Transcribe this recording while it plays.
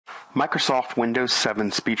Microsoft Windows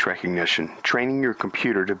 7 Speech Recognition, training your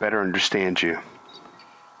computer to better understand you.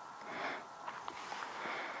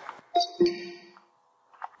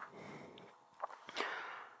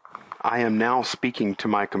 I am now speaking to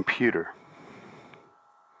my computer.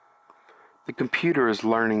 The computer is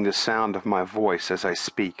learning the sound of my voice as I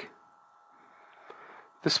speak.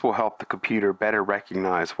 This will help the computer better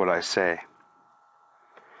recognize what I say.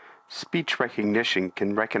 Speech recognition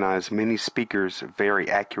can recognize many speakers very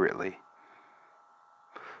accurately,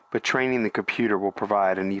 but training the computer will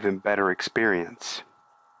provide an even better experience.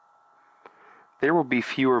 There will be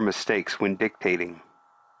fewer mistakes when dictating,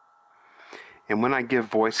 and when I give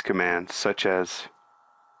voice commands such as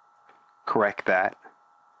correct that,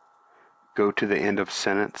 go to the end of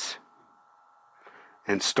sentence,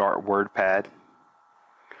 and start WordPad,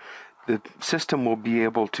 the system will be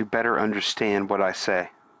able to better understand what I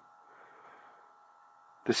say.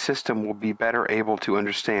 The system will be better able to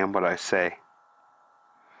understand what I say.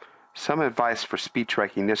 Some advice for speech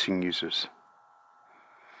recognition users.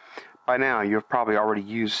 By now, you have probably already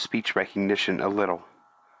used speech recognition a little.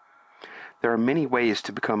 There are many ways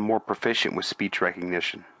to become more proficient with speech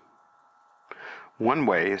recognition. One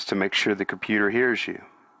way is to make sure the computer hears you.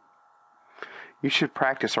 You should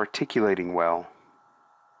practice articulating well.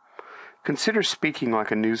 Consider speaking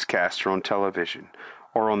like a newscaster on television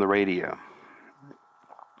or on the radio.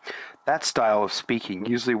 That style of speaking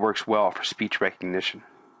usually works well for speech recognition.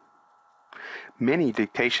 Many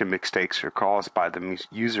dictation mistakes are caused by the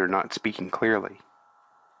user not speaking clearly.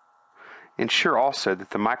 Ensure also that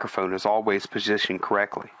the microphone is always positioned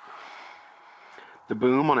correctly. The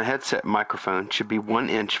boom on a headset microphone should be 1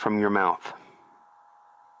 inch from your mouth.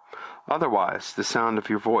 Otherwise, the sound of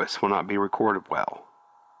your voice will not be recorded well.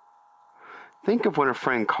 Think of when a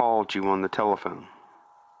friend called you on the telephone,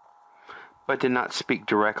 but did not speak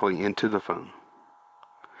directly into the phone.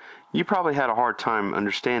 You probably had a hard time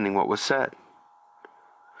understanding what was said.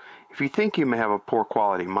 If you think you may have a poor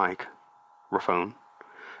quality microphone,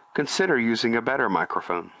 consider using a better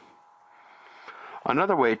microphone.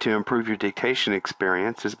 Another way to improve your dictation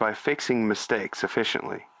experience is by fixing mistakes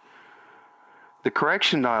efficiently. The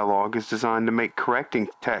correction dialog is designed to make correcting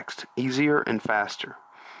text easier and faster.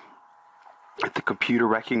 If the computer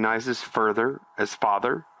recognizes further as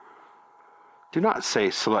father, do not say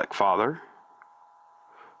select father,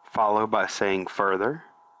 followed by saying further.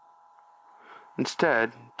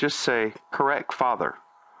 Instead, just say correct father.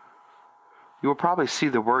 You will probably see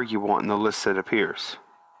the word you want in the list that appears.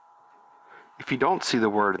 If you don't see the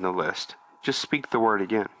word in the list, just speak the word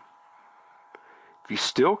again. If you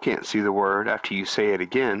still can't see the word after you say it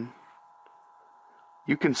again,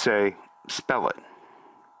 you can say spell it.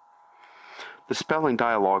 The spelling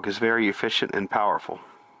dialog is very efficient and powerful.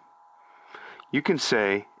 You can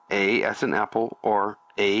say A as in apple or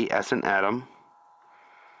A as in Adam.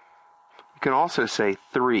 You can also say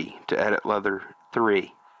 3 to edit letter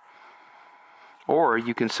 3. Or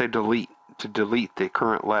you can say delete to delete the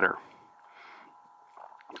current letter.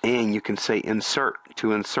 And you can say insert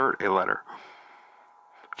to insert a letter.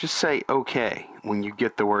 Just say OK when you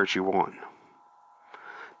get the words you want.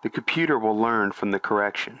 The computer will learn from the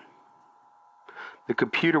correction. The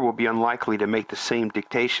computer will be unlikely to make the same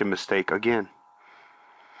dictation mistake again.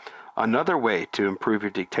 Another way to improve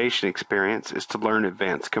your dictation experience is to learn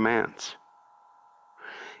advanced commands.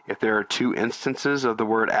 If there are 2 instances of the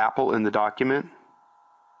word apple in the document,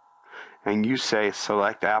 and you say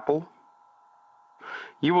select apple,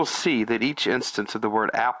 you will see that each instance of the word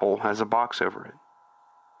apple has a box over it.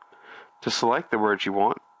 To select the word you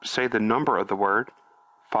want, say the number of the word,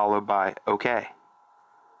 followed by OK.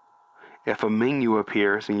 If a menu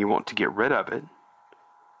appears and you want to get rid of it,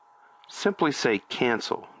 simply say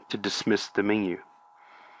cancel to dismiss the menu.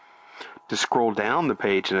 To scroll down the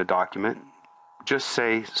page in a document, just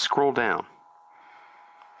say scroll down.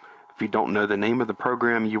 If you don't know the name of the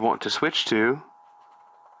program you want to switch to,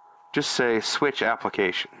 just say switch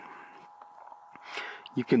application.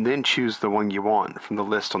 You can then choose the one you want from the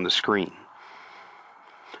list on the screen.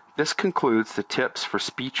 This concludes the tips for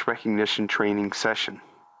speech recognition training session.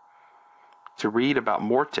 To read about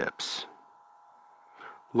more tips,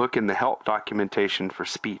 look in the help documentation for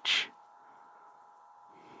speech.